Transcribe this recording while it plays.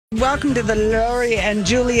Welcome to the Lori and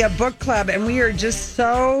Julia Book Club, and we are just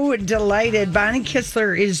so delighted. Bonnie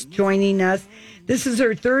Kistler is joining us. This is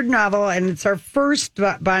her third novel, and it's our first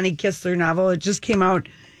Bonnie Kistler novel. It just came out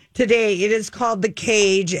today. It is called The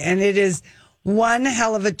Cage, and it is one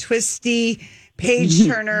hell of a twisty page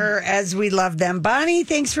turner, as we love them. Bonnie,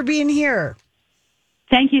 thanks for being here.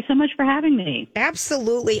 Thank you so much for having me.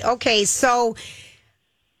 Absolutely. Okay, so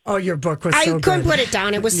Oh, your book was so I good. couldn't put it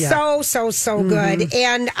down. It was so good.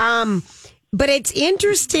 And but it's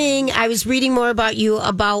interesting. I was reading more about you,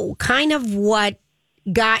 about kind of what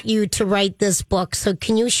got you to write this book. So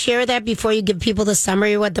can you share that before you give people the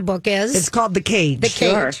summary of what the book is? It's called The Cage. The Cage.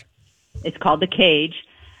 Sure. It's called The Cage,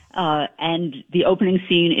 and the opening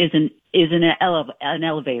scene is an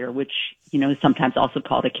elevator, which is sometimes also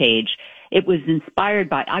called a cage. It was inspired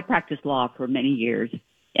by, I practiced law for many years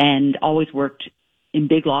and always worked in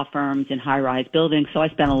big law firms in high-rise buildings, so I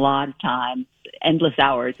spent a lot of time, endless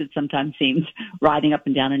hours, it sometimes seems, riding up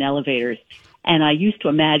and down in elevators. And I used to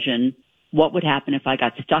imagine what would happen if I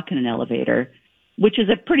got stuck in an elevator, which is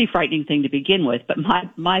a pretty frightening thing to begin with. But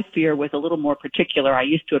my fear was a little more particular. I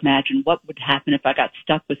used to imagine what would happen if I got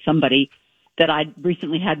stuck with somebody that I'd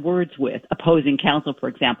recently had words with, opposing counsel, for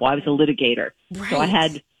example. I was a litigator. Right. So I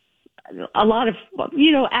had a lot of,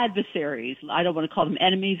 adversaries. I don't want to call them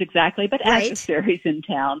enemies exactly, but adversaries in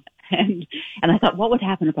town. And I thought, what would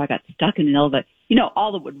happen if I got stuck in an elevator?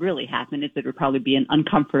 All that would really happen is there would probably be an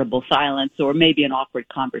uncomfortable silence or maybe an awkward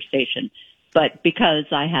conversation. But because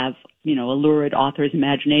I have, a lurid author's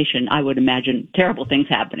imagination, I would imagine terrible things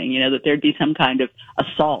happening, that there'd be some kind of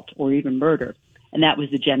assault or even murder. And that was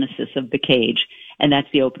the genesis of The Cage. And that's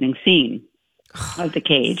the opening scene of The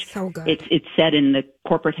Cage. So good. It's set in the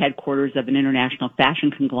corporate headquarters of an international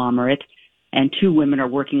fashion conglomerate, and two women are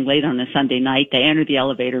working late on a Sunday night. They enter the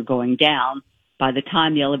elevator going down. By the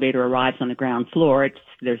time the elevator arrives on the ground floor,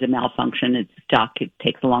 there's a malfunction. It's stuck. It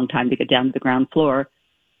takes a long time to get down to the ground floor.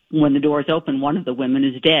 When the doors open, one of the women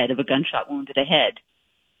is dead of a gunshot wound to the head.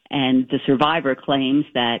 And the survivor claims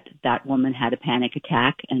that that woman had a panic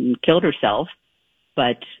attack and killed herself,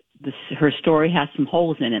 but her story has some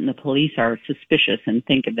holes in it, and the police are suspicious and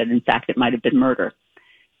think that, in fact, it might have been murder.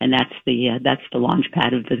 And that's the launch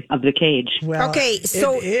pad of the Cage. Well, okay,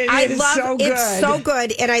 so it's so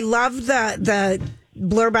good, and I love the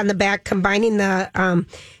blurb on the back, combining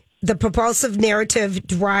the propulsive narrative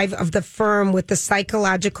drive of the firm with the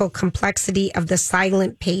psychological complexity of the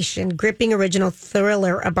silent patient, gripping original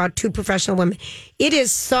thriller about two professional women. It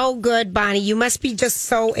is so good, Bonnie. You must be just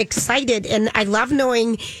so excited. And I love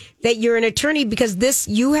knowing that you're an attorney, because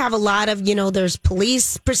you have a lot of, there's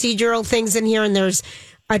police procedural things in here and there's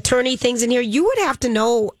attorney things in here. You would have to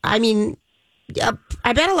know, I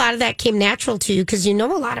bet a lot of that came natural to you because you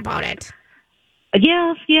know a lot about it.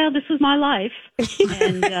 Yeah, this was my life.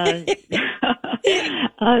 And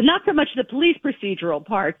not so much the police procedural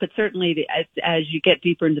part, but certainly as you get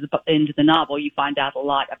deeper into the novel, you find out a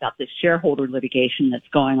lot about this shareholder litigation that's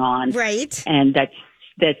going on. Right. And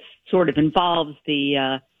that sort of involves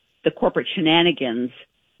the corporate shenanigans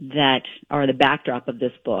that are the backdrop of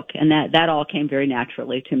this book. And that all came very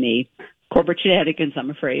naturally to me. Corporate shenanigans, I'm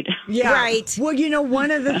afraid. Yeah. Right. Well,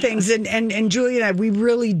 one of the things, and Julie and I, we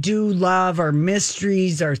really do love our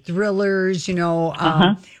mysteries, our thrillers,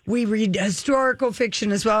 we read historical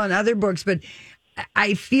fiction as well and other books. But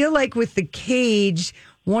I feel like with The Cage,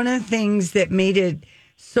 one of the things that made it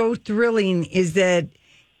so thrilling is that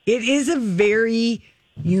it is a very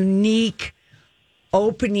unique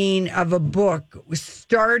opening of a book,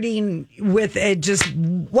 starting with it just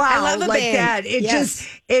wow like that. It just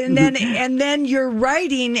and then your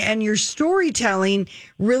writing and your storytelling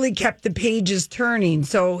really kept the pages turning.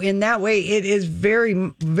 So in that way, it is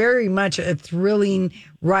very, very much a thrilling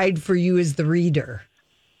ride for you as the reader.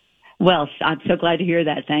 Well, I'm so glad to hear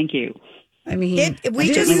that. Thank you. I mean,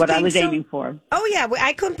 certainly what I was aiming for. Oh yeah,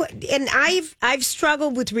 I couldn't put. And I've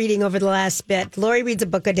struggled with reading over the last bit. Lori reads a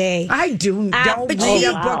book a day. I don't read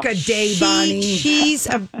a book a day, Bonnie. She's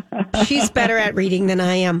better at reading than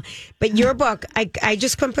I am. But your book, I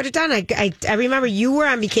just couldn't put it down. I remember you were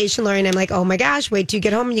on vacation, Lori, and I'm like, oh my gosh, wait till you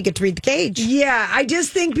get home and you get to read The Cage. Yeah, I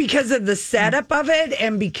just think because of the setup of it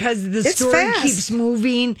and because the story keeps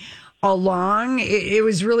moving along, it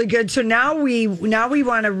was really good. So now we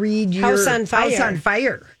want to read your House on Fire. House on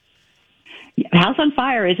Fire. House on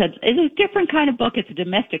Fire is a different kind of book. It's a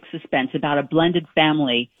domestic suspense about a blended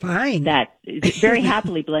family that is very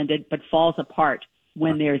happily blended but falls apart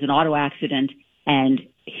when there's an auto accident and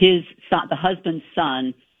his son, the husband's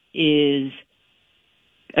son, is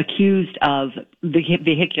accused of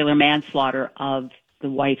vehicular manslaughter of the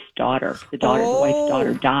wife's daughter. The wife's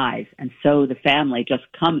daughter dies, and so the family just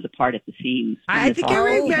comes apart at the seams. I think I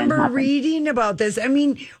remember reading about this. I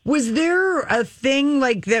mean, was there a thing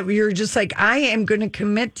like that where you're just like, I am going to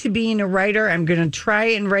commit to being a writer. I'm going to try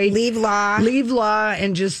and write. Leave law,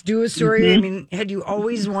 and just do a story. Mm-hmm. I mean, had you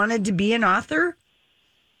always wanted to be an author?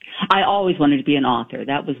 I always wanted to be an author.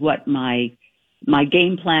 That was what my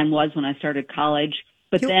game plan was when I started college.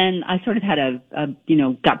 But then I sort of had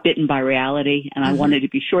got bitten by reality, and I wanted to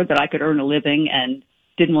be sure that I could earn a living and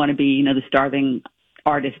didn't want to be, the starving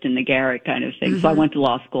artist in the garret kind of thing. So I went to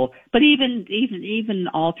law school. But even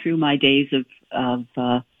all through my days of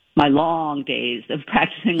my long days of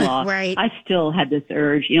practicing law, right. I still had this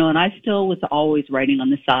urge, and I still was always writing on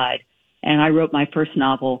the side. And I wrote my first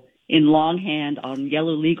novel in longhand on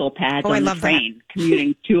yellow legal pads on the train,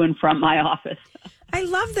 commuting to and from my office. I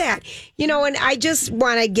love that. And I just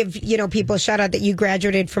want to give, people a shout out that you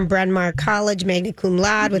graduated from Bryn Mawr College, magna cum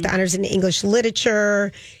laude, with honors in English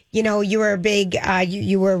literature. You were a big,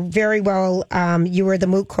 you were very well, you were the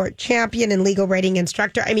moot court champion and legal writing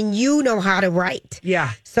instructor. I mean, you know how to write.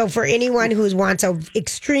 Yeah. So for anyone who wants a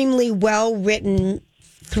extremely well-written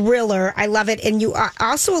thriller, I love it. And you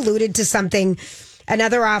also alluded to something,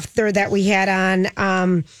 another author that we had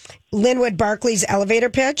on, Linwood Barclay's Elevator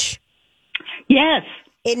Pitch. Yes.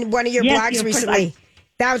 In one of your blogs recently.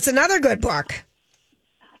 That was another good book.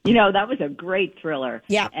 That was a great thriller.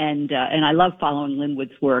 Yeah. And I love following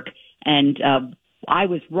Linwood's work. And I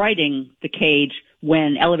was writing The Cage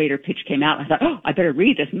when Elevator Pitch came out. I thought, I better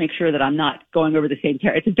read this and make sure that I'm not going over the same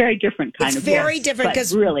territory. It's a very different kind of book. It's very different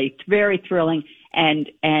because really, it's very thrilling and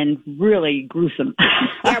really gruesome.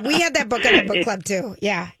 Yeah, we had that book in our book club too.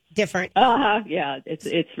 Yeah, different. Yeah,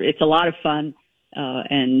 it's a lot of fun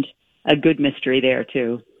and a good mystery there,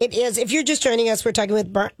 too. It is. If you're just joining us, we're talking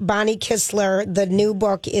with Bonnie Kistler. The new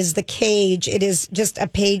book is The Cage. It is just a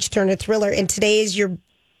page-turner thriller, and today is your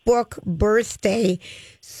book birthday.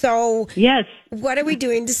 So, yes. What are we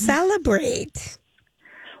doing to celebrate?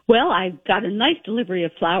 Well, I got a nice delivery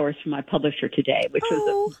of flowers from my publisher today, which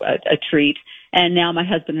was a treat. And now my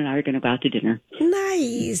husband and I are going to go out to dinner.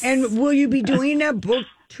 Nice. And will you be doing a book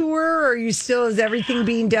tour, or is everything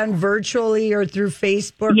being done virtually or through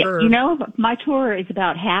Facebook? Yeah, my tour is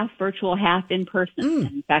about half virtual, half in person.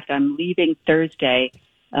 In fact, I'm leaving Thursday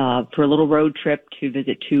for a little road trip to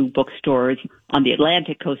visit 2 bookstores on the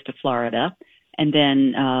Atlantic coast of Florida. And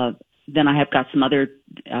then I have got some other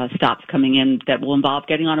stops coming in that will involve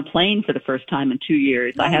getting on a plane for the first time in 2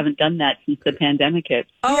 years. I haven't done that since the pandemic hit.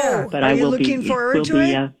 But I will looking forward to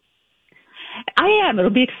it? I am.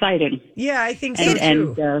 It'll be exciting. Yeah, I think so too.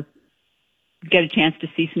 And get a chance to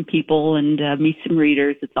see some people and meet some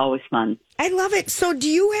readers. It's always fun. I love it. So do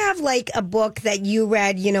you have like a book that you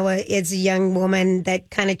read, as a young woman that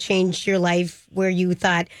kind of changed your life where you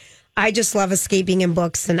thought, I just love escaping in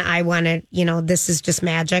books and I want to, this is just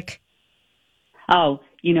magic? Oh,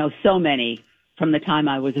 so many from the time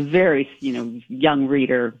I was a very, young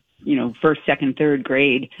reader, first, second, third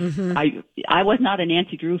grade. Mm-hmm. I was not a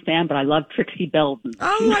Nancy Drew fan, but I loved Trixie Belden.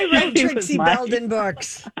 Oh, I read Trixie Belden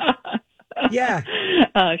books. Yeah.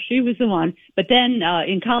 She was the one. But then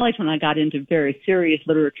in college, when I got into very serious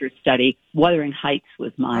literature study, Wuthering Heights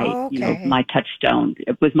was my, my touchstone.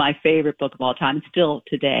 It was my favorite book of all time. Still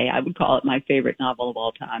today, I would call it my favorite novel of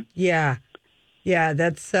all time. Yeah. Yeah,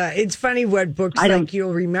 that's it's funny what books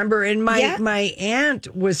you'll remember. And my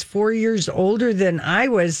aunt was 4 years older than I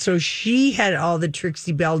was, so she had all the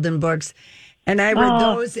Trixie Belden books, and I read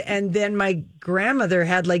those. And then my grandmother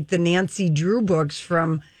had like the Nancy Drew books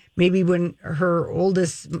from maybe when her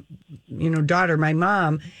oldest, daughter, my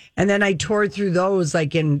mom, and then I tore through those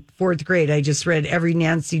like in 4th grade. I just read every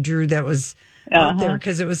Nancy Drew that was out there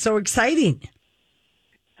because it was so exciting.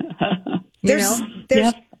 There's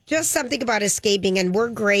just something about escaping, and we're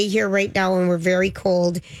gray here right now, and we're very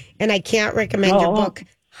cold, and I can't recommend your book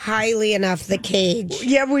highly enough, The Cage.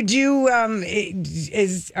 Yeah, would you,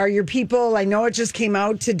 are your people, I know it just came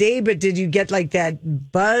out today, but did you get like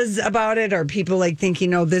that buzz about it? Are people like thinking,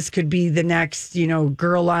 this could be the next,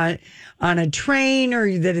 girl on a train,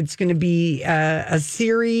 or that it's going to be a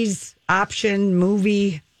series, option,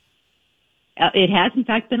 movie? It has, in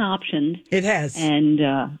fact, been optioned. It has, and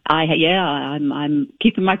I'm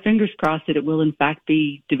keeping my fingers crossed that it will, in fact,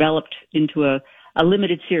 be developed into a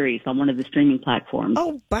limited series on one of the streaming platforms.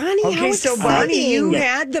 Oh, Bonnie! Okay, so Bonnie, you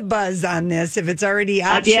had the buzz on this. If it's already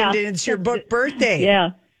optioned and it's your book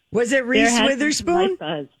birthday, was it Reese Witherspoon?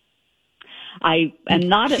 Buzz. I am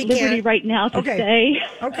not at liberty right now to say.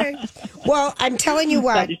 Okay. Well, I'm telling you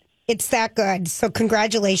what, it's that good. So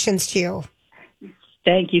congratulations to you.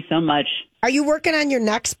 Thank you so much. Are you working on your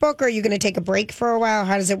next book, or are you going to take a break for a while?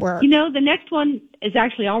 How does it work? The next one is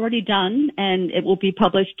actually already done, and it will be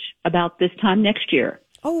published about this time next year.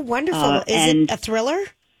 Oh, wonderful. Is it a thriller?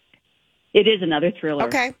 It is another thriller.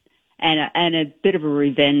 Okay. And a bit of a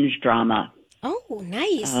revenge drama. Oh,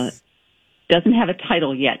 nice. Doesn't have a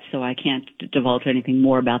title yet, so I can't divulge anything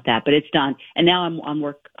more about that, but it's done. And now I'm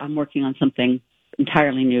working on something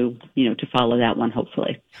entirely new, to follow that one,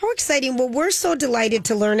 hopefully. How exciting. Well, we're so delighted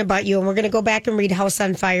to learn about you, and we're going to go back and read House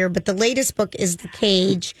on Fire, but the latest book is The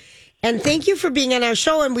Cage. And thank you for being on our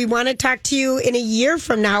show, and we want to talk to you in a year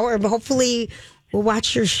from now, or hopefully we'll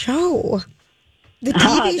watch your show, the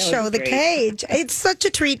TV show, The Cage. It's such a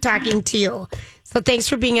treat talking to you. So thanks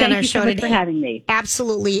for being on our show today. Thank you so much for having me.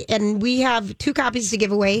 Absolutely. And we have 2 copies to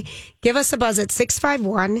give away. Give us a buzz at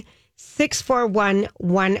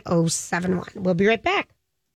 651-641-1071. We'll be right back.